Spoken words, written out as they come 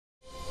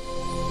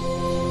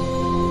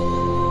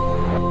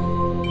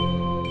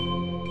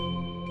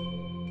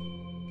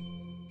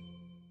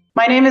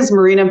My name is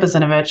Marina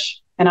Bozinovic,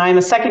 and I am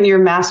a second-year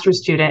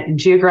master's student in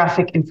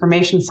Geographic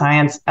Information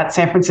Science at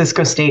San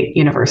Francisco State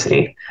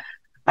University.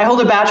 I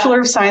hold a Bachelor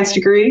of Science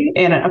degree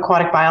in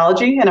aquatic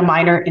biology and a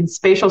minor in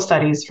spatial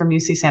studies from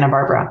UC Santa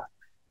Barbara.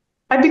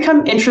 I've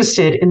become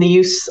interested in the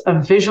use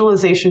of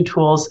visualization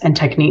tools and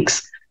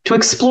techniques to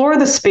explore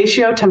the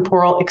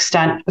spatio-temporal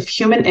extent of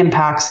human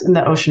impacts in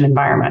the ocean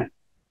environment.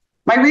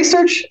 My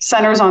research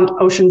centers on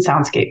ocean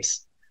soundscapes.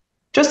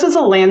 Just as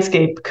a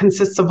landscape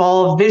consists of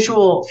all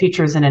visual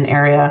features in an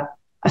area,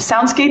 a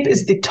soundscape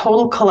is the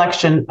total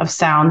collection of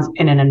sounds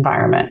in an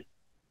environment.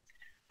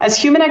 As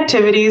human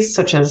activities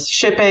such as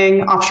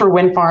shipping, offshore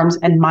wind farms,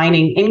 and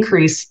mining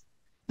increase,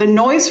 the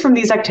noise from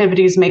these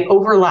activities may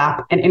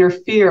overlap and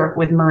interfere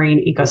with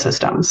marine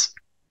ecosystems.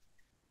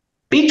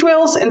 Beaked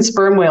whales and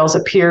sperm whales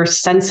appear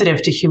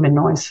sensitive to human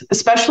noise,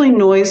 especially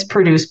noise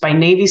produced by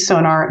Navy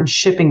sonar and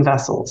shipping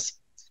vessels.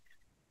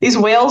 These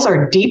whales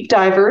are deep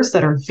divers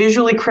that are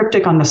visually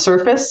cryptic on the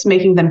surface,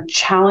 making them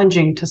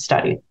challenging to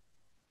study.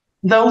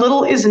 Though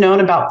little is known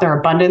about their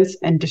abundance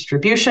and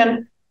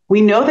distribution, we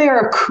know they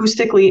are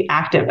acoustically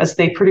active as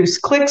they produce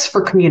clicks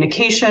for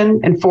communication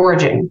and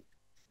foraging.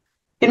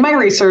 In my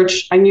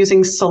research, I'm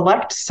using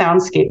select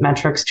soundscape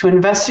metrics to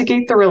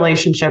investigate the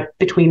relationship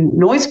between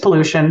noise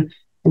pollution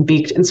and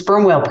beaked and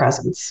sperm whale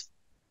presence.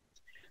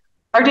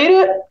 Our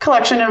data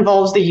collection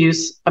involves the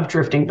use of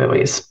drifting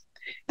buoys.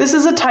 This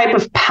is a type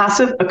of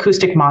passive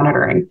acoustic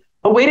monitoring,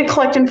 a way to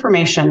collect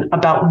information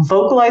about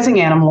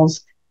vocalizing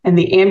animals and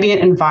the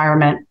ambient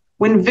environment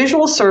when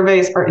visual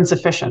surveys are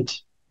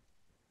insufficient.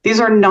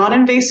 These are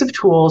non-invasive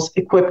tools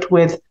equipped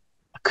with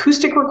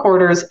acoustic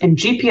recorders and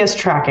GPS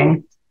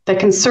tracking that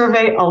can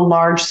survey a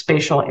large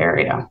spatial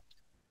area.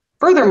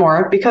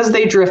 Furthermore, because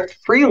they drift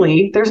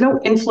freely, there's no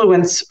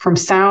influence from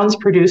sounds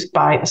produced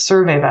by a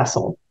survey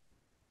vessel.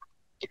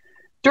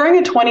 During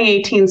a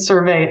 2018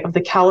 survey of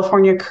the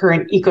California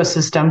current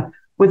ecosystem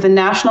with the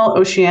National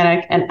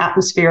Oceanic and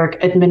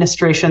Atmospheric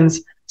Administration's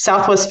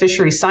Southwest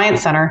Fisheries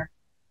Science Center,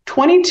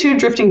 22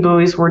 drifting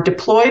buoys were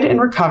deployed and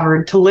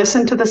recovered to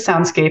listen to the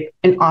soundscape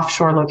in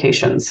offshore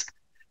locations.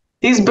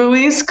 These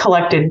buoys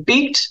collected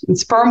beaked and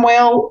sperm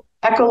whale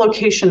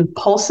echolocation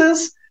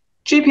pulses,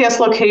 GPS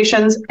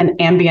locations, and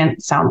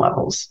ambient sound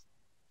levels.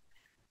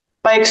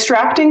 By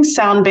extracting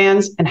sound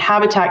bands and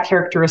habitat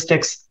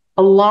characteristics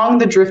along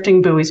the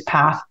drifting buoy's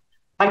path,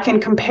 I can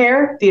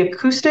compare the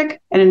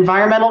acoustic and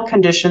environmental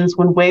conditions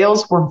when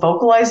whales were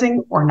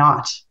vocalizing or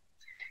not.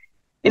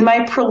 In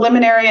my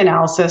preliminary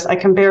analysis, I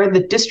compared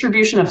the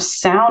distribution of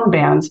sound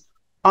bands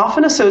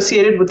often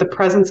associated with the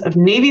presence of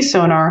Navy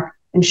sonar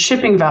and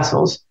shipping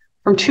vessels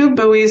from two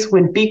buoys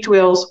when beaked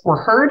whales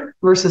were heard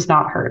versus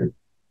not heard.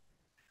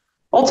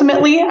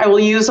 Ultimately, I will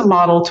use a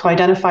model to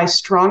identify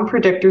strong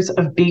predictors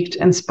of beaked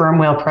and sperm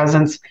whale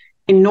presence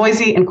in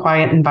noisy and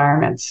quiet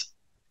environments.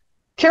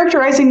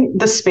 Characterizing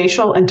the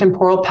spatial and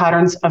temporal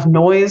patterns of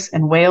noise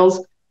and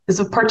whales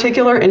is of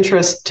particular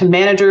interest to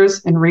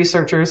managers and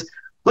researchers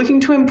looking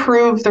to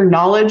improve their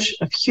knowledge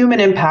of human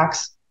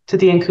impacts to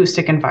the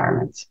acoustic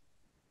environments.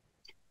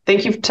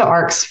 Thank you to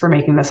ARCS for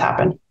making this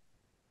happen.